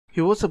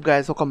Hey, what's up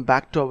guys, welcome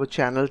back to our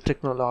channel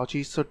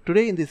Tricknology. So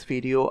today in this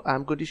video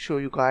I'm going to show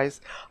you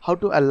guys how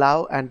to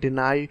allow and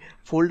deny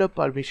folder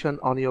permission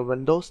on your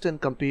Windows 10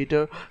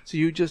 computer. So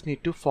you just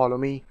need to follow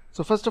me.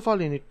 So first of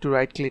all, you need to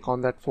right click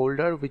on that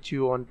folder which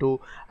you want to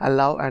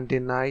allow and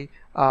deny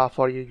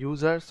for your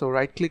user. So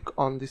right click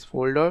on this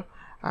folder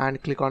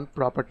and click on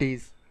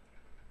properties.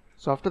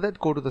 So after that,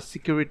 go to the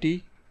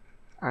security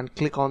and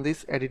click on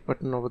this edit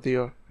button over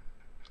there.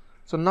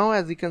 So now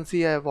as you can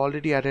see, I have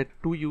already added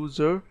two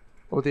users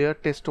over there,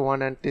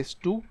 test1 and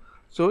test2.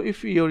 So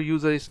if your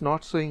user is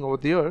not showing over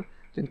there,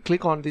 then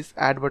click on this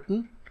add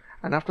button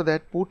and after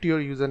that put your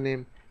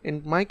username.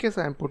 In my case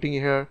I am putting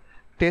here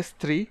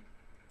test3.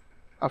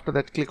 After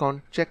that click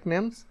on check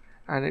names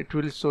and it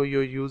will show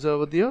your user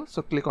over there.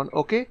 So click on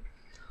OK.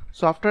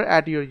 So after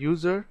add your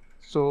user,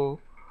 so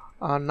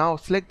now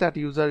select that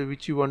user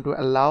which you want to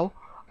allow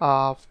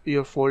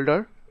your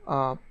folder.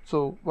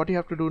 So what you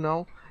have to do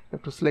now, you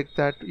have to select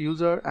that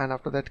user and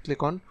after that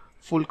click on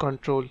full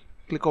control.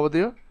 Click over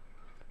there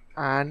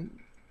and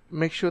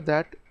make sure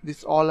that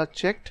this all are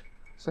checked.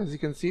 So as you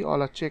can see,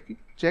 all are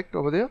checked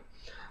over there.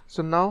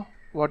 So now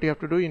what you have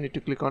to do, you need to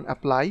click on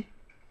apply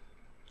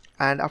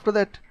and after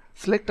that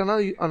select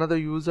another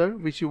user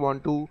which you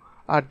want to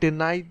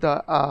deny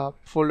the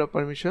folder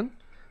permission.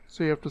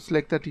 So you have to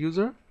select that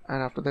user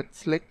and after that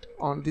select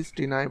on this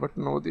deny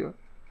button over there.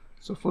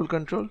 So full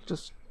control,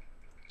 just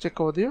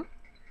check over there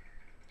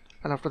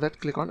and after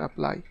that click on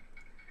apply.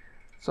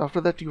 So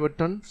after that you are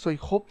done. So I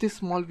hope this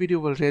small video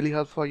will really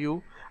help for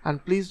you,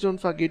 and please don't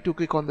forget to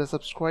click on the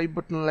subscribe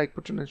button, like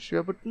button and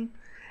share button,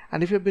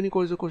 and if you have any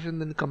questions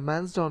then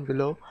comments down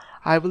below.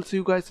 I will see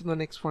you guys in the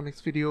next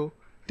video.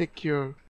 Take care.